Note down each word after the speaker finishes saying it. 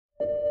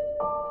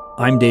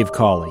I'm Dave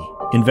Cawley,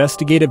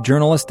 investigative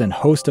journalist and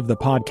host of the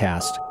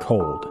podcast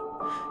Cold.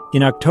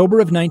 In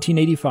October of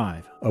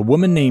 1985, a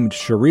woman named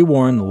Sheree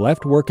Warren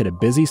left work at a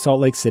busy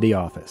Salt Lake City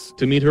office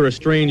to meet her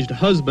estranged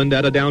husband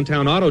at a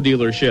downtown auto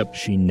dealership.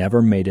 She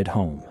never made it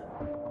home.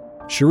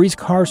 Sheree's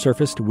car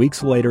surfaced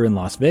weeks later in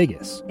Las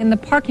Vegas. In the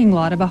parking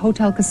lot of a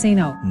hotel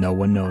casino. No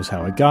one knows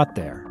how it got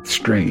there.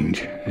 Strange.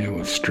 It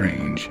was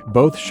strange.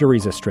 Both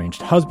Sheree's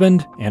estranged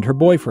husband and her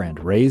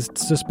boyfriend raised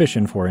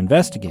suspicion for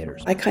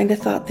investigators. I kind of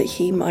thought that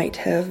he might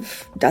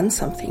have done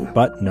something.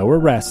 But no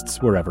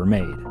arrests were ever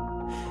made.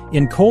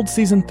 In Cold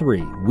Season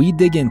 3, we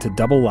dig into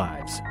double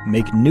lives,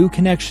 make new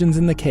connections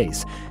in the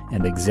case,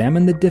 and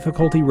examine the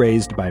difficulty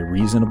raised by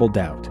reasonable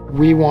doubt.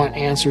 We want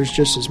answers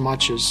just as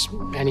much as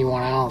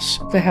anyone else.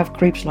 They have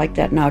creeps like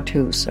that now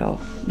too,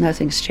 so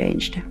nothing's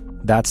changed.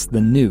 That's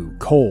the new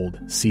Cold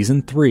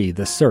Season 3,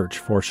 The Search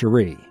for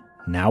Sheree,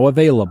 now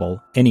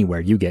available anywhere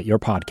you get your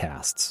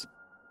podcasts.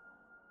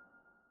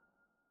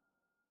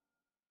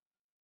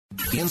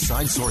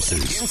 Inside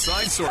Sources.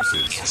 Inside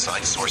Sources.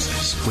 Inside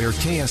Sources. Where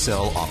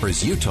KSL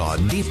offers Utah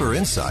deeper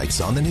insights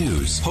on the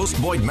news. Host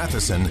Boyd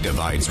Matheson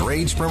divides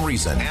rage from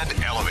reason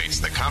and elevates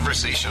the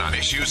conversation on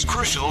issues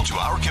crucial to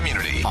our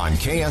community. On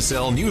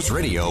KSL News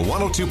Radio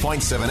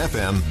 102.7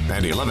 FM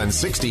and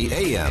 1160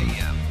 AM.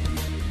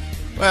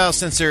 Well,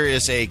 since there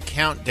is a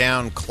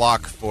countdown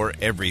clock for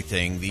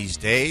everything these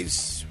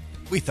days,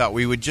 we thought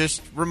we would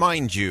just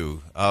remind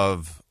you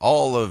of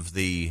all of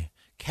the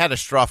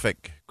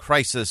catastrophic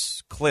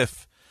crisis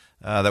cliff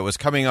that was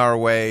coming our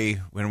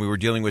way when we were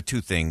dealing with two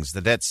things,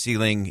 the debt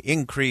ceiling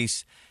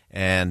increase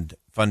and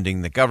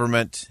funding the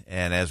government.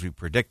 And as we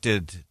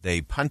predicted, they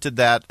punted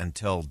that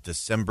until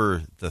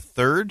December the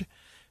 3rd,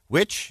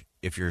 which,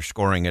 if you're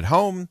scoring at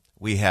home,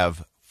 we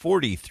have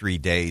 43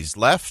 days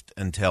left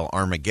until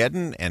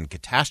Armageddon and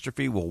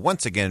catastrophe will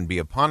once again be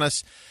upon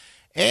us.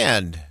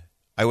 And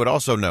I would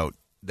also note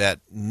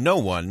that no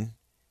one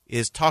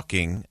is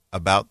talking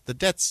about the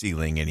debt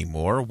ceiling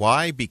anymore.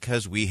 Why?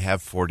 Because we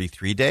have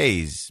 43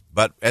 days.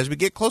 But as we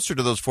get closer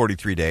to those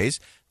 43 days,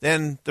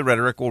 then the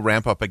rhetoric will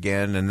ramp up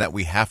again and that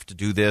we have to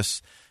do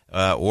this,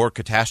 or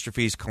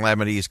catastrophes,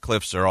 calamities,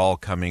 cliffs are all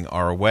coming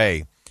our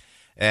way.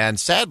 And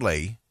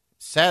sadly,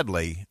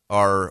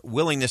 our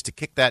willingness to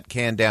kick that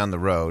can down the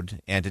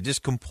road and to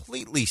just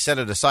completely set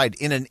it aside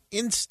in an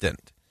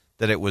instant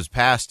that it was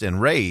passed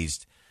and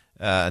raised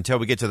until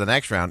we get to the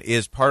next round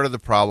is part of the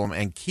problem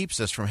and keeps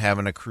us from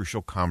having a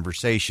crucial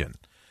conversation.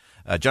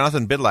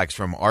 Jonathan Bydlak's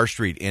from R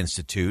Street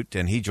Institute,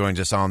 and he joins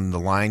us on the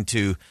line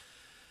to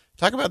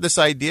talk about this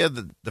idea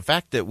that the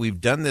fact that we've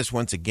done this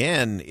once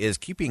again is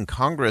keeping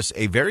Congress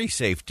a very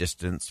safe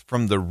distance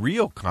from the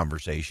real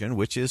conversation,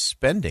 which is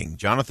spending.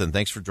 Jonathan,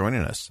 thanks for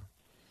joining us.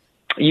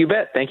 You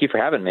bet. Thank you for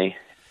having me.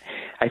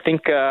 I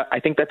think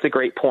that's a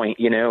great point.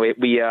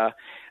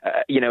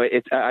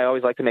 I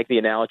always like to make the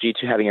analogy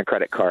to having a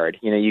credit card.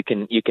 You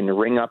can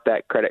ring up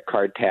that credit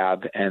card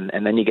tab and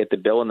then you get the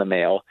bill in the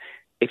mail.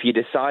 If you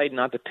decide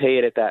not to pay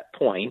it at that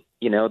point,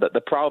 that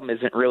the problem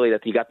isn't really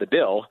that you got the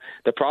bill.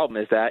 The problem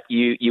is that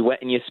you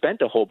went and you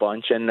spent a whole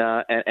bunch and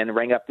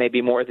rang up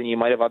maybe more than you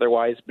might have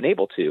otherwise been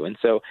able to. And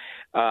so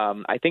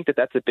I think that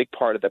that's a big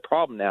part of the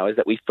problem now is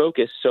that we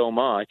focus so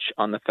much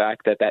on the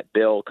fact that that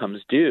bill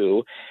comes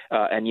due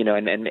and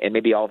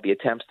maybe all of the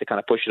attempts to kind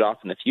of push it off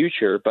in the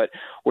future, but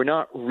we're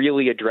not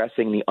really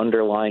addressing the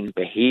underlying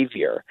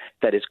behavior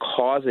that is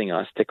causing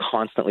us to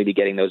constantly be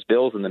getting those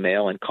bills in the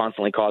mail and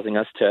constantly causing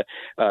us to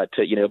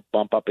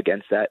bump up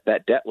against that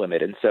debt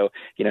limit. And so,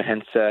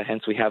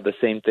 hence we have the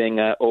same thing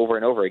over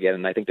and over again.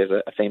 And I think there's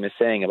a famous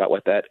saying about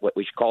what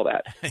we should call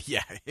that.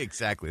 Yeah,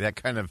 exactly. That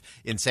kind of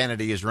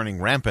insanity is running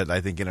rampant,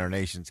 I think, in our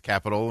nation's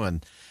capital.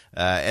 And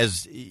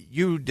as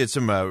you did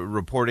some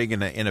reporting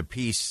in a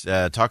piece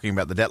talking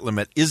about the debt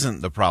limit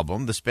isn't the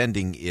problem, the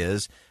spending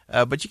is.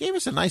 But you gave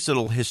us a nice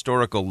little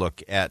historical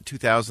look at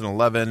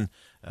 2011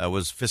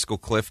 was fiscal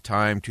cliff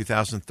time.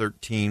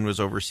 2013 was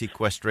over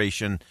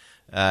sequestration.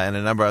 And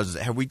a number of others.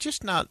 Have we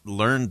just not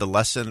learned the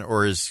lesson,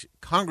 or has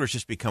Congress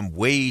just become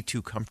way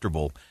too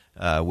comfortable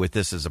with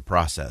this as a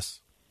process?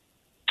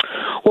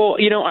 Well,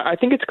 I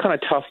think it's kind of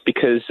tough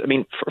because,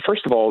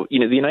 first of all, the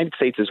United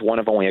States is one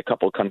of only a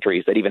couple of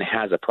countries that even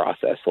has a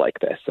process like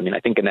this. I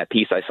think in that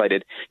piece I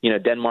cited,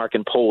 Denmark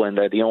and Poland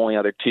are the only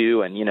other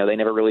two, and, they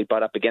never really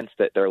butt up against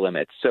their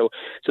limits. So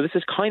this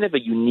is kind of a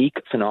unique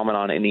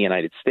phenomenon in the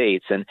United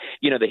States. And,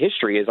 the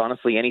history is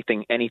honestly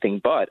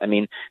anything but.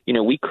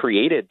 We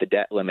created the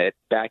debt limit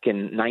back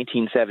in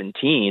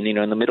 1917,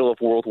 in the middle of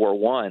World War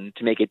I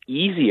to make it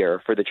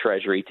easier for the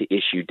Treasury to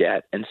issue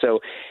debt. And so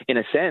in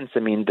a sense,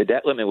 the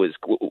debt limit was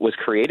was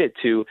created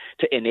to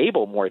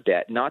enable more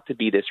debt, not to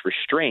be this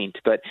restraint.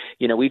 But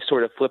we've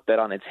sort of flipped that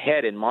on its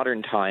head in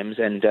modern times,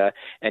 and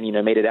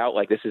made it out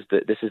like this is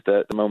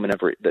the moment of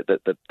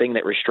the thing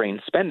that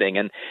restrains spending.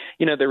 And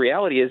the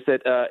reality is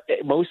that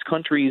most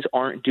countries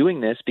aren't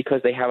doing this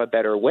because they have a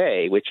better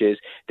way, which is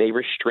they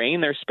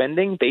restrain their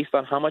spending based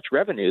on how much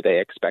revenue they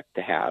expect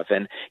to have.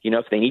 And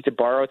if they need to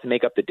borrow to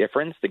make up the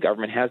difference, the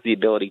government has the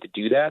ability to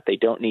do that. They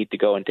don't need to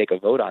go and take a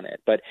vote on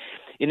it. But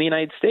in the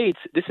United States,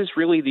 this is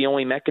really the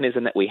only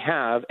mechanism that we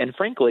have. And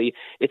frankly,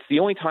 it's the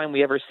only time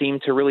we ever seem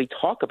to really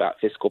talk about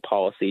fiscal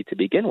policy to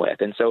begin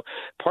with. And so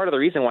part of the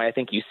reason why I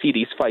think you see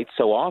these fights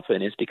so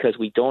often is because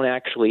we don't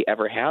actually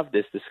ever have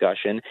this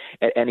discussion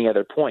at any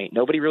other point.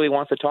 Nobody really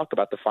wants to talk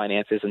about the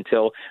finances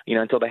until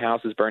the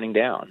house is burning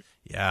down.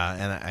 Yeah,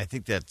 and I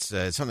think that's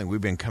something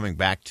we've been coming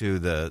back to,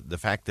 the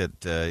fact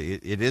that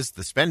it is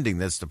the spending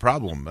that's the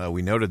problem.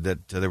 We noted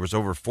that there was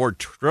over $4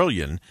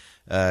 trillion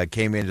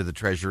came into the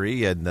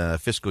Treasury in the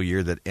fiscal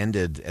year that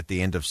ended at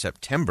the end of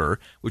September,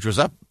 which was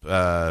up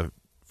to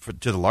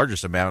the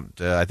largest amount,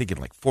 I think, in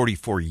like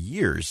 44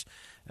 years.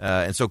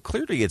 And so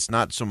clearly it's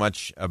not so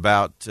much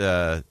about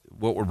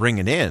what we're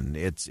bringing in.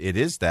 It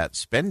is that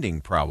spending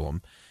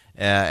problem.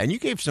 And you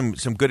gave some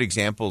good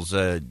examples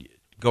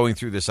going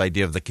through this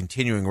idea of the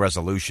continuing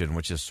resolution,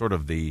 which is sort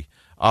of the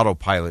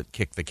autopilot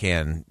kick the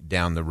can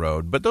down the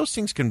road. But those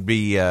things can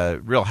be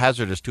real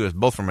hazardous to us,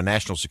 both from a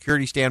national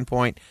security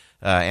standpoint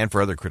and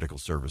for other critical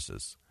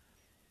services.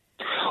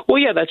 Well,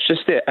 yeah, that's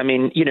just it. I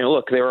mean,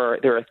 look, there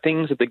are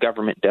things that the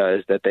government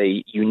does that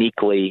they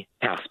uniquely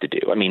have to do.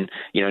 I mean,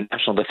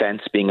 national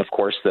defense being, of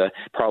course,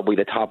 probably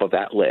the top of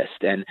that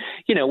list. And,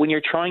 when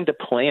you're trying to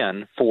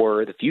plan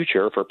for the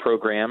future, for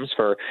programs,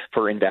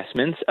 for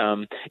investments,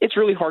 it's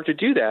really hard to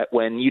do that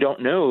when you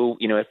don't know,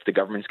 if the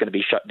government's going to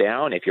be shut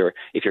down, if you're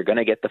going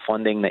to get the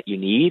funding that you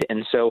need.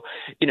 And so,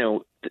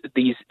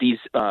 these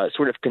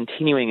sort of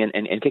continuing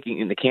and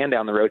kicking the can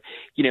down the road,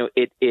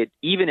 it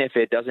even if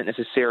it doesn't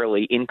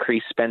necessarily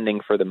increase spending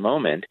for the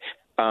moment,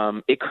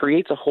 it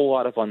creates a whole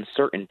lot of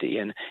uncertainty.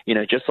 And,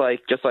 just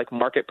like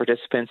market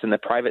participants in the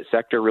private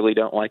sector really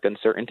don't like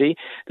uncertainty,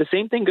 the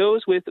same thing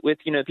goes with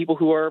people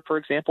who are, for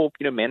example,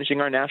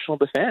 managing our national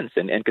defense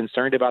and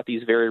concerned about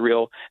these very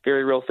real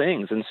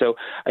things. And so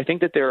I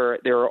think that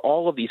there are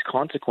all of these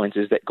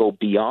consequences that go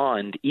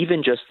beyond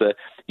even just the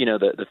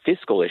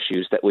fiscal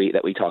issues that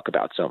we talk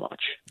about so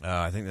much.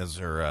 I think those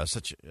are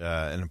such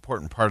an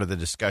important part of the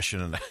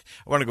discussion. And I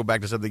want to go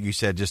back to something you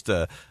said just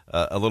a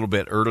little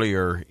bit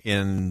earlier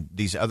in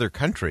these other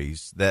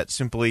countries that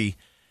simply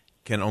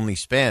can only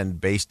spend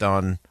based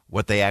on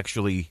what they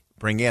actually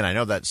bring in. I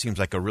know that seems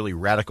like a really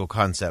radical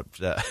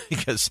concept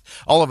because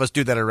all of us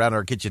do that around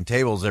our kitchen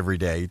tables every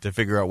day to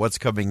figure out what's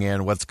coming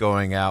in, what's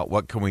going out,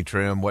 what can we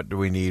trim, what do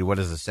we need, what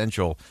is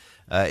essential.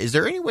 Is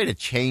there any way to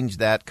change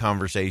that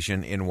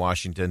conversation in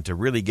Washington to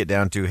really get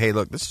down to, hey,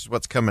 look, this is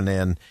what's coming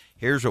in,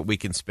 here's what we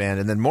can spend,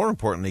 and then more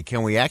importantly,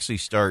 can we actually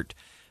start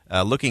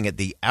looking at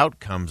the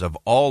outcomes of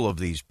all of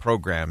these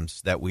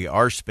programs that we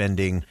are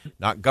spending,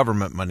 not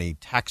government money,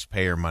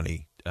 taxpayer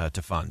money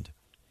to fund?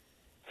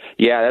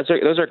 Yeah,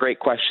 those are great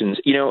questions.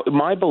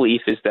 My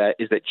belief is that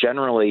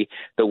generally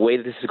the way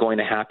that this is going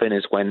to happen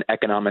is when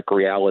economic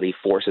reality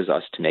forces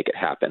us to make it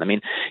happen. I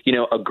mean,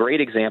 a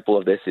great example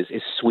of this is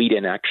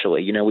Sweden,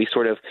 actually. We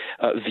sort of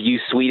view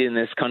Sweden,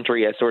 this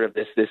country, as sort of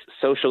this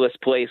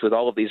socialist place with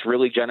all of these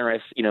really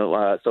generous,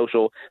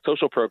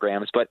 social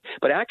programs. But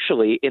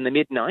actually, in the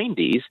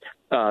mid-'90s,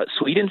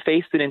 Sweden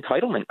faced an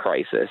entitlement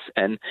crisis,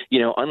 and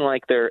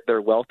unlike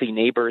their wealthy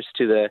neighbors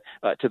to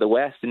the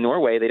west in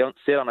Norway, they don't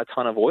sit on a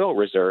ton of oil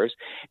reserves,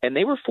 and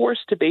they were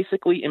forced to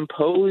basically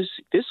impose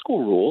fiscal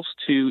rules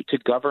to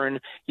govern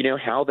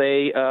how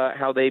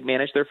they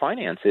manage their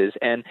finances,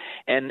 and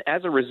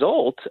as a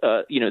result,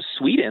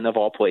 Sweden of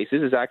all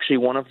places is actually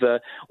one of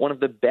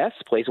the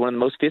best places, one of the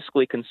most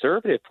fiscally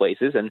conservative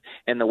places,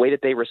 and the way that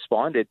they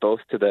responded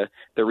both to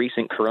the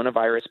recent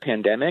coronavirus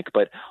pandemic,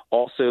 but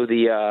also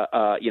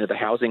the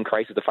housing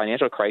crisis, the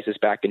financial crisis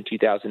back in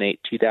 2008,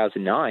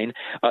 2009,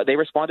 they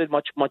responded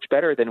much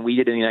better than we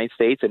did in the United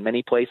States and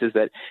many places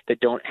that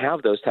don't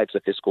have those types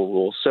of fiscal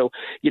rules. So,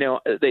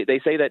 they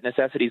say that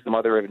necessity is the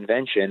mother of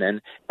invention,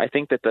 and I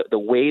think that the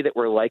way that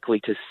we're likely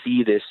to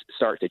see this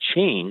start to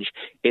change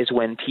is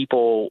when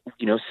people,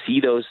 see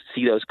those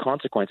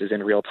consequences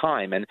in real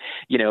time. And,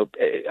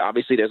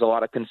 obviously there's a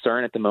lot of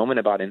concern at the moment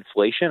about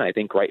inflation. I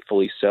think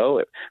rightfully so.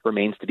 It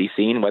remains to be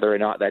seen whether or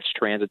not that's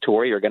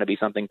transitory or going to be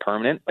something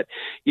permanent. But,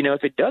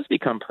 if it does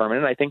become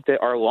permanent, I think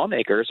that our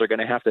lawmakers are going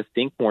to have to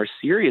think more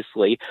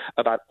seriously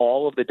about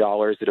all of the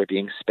dollars that are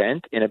being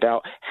spent and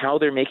about how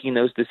they're making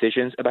those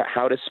decisions about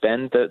how to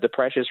spend the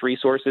precious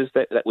resources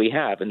that we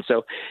have. And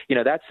so,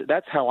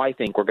 that's how I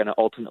think we're going to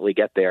ultimately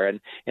get there.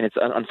 And it's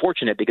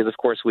unfortunate because, of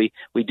course, we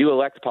do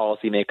elect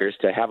policymakers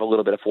to have a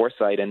little bit of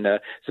foresight and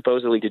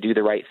supposedly to do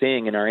the right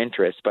thing in our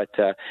interests. But,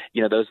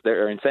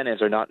 their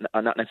incentives are not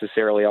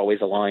necessarily always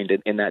aligned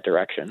in that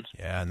direction.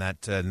 Yeah, and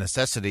that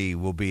necessity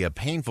will be a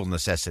painful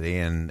necessity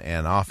and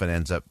often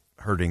ends up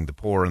hurting the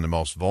poor and the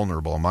most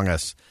vulnerable among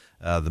us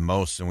the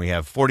most. And we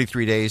have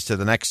 43 days to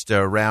the next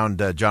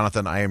round.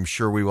 Jonathan, I am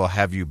sure we will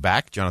have you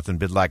back. Jonathan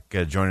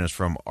Bydlak joining us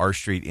from R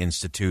Street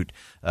Institute.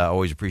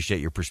 Always appreciate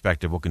your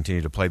perspective. We'll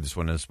continue to play this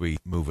one as we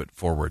move it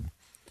forward.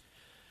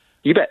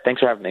 You bet. Thanks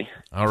for having me.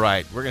 All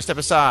right. We're going to step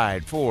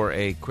aside for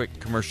a quick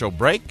commercial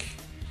break.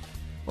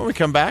 When we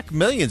come back,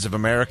 millions of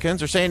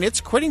Americans are saying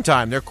it's quitting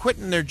time. They're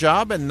quitting their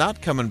job and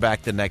not coming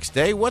back the next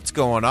day. What's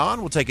going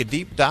on? We'll take a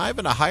deep dive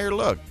and a higher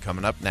look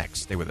coming up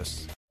next. Stay with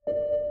us.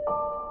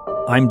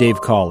 I'm Dave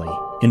Cawley,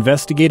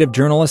 investigative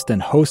journalist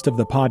and host of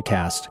the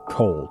podcast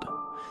Cold.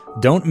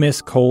 Don't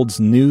miss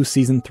Cold's new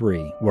Season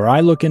 3, where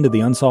I look into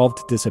the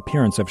unsolved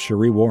disappearance of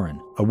Sheree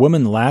Warren, a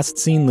woman last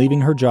seen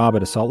leaving her job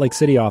at a Salt Lake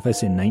City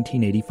office in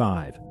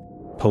 1985.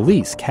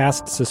 Police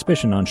cast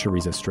suspicion on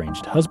Sheree's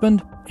estranged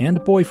husband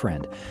and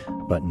boyfriend,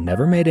 but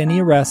never made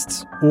any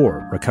arrests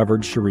or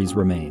recovered Sheree's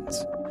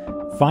remains.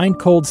 Find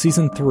Cold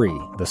Season 3,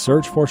 The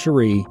Search for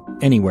Sheree,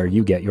 anywhere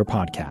you get your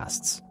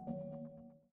podcasts.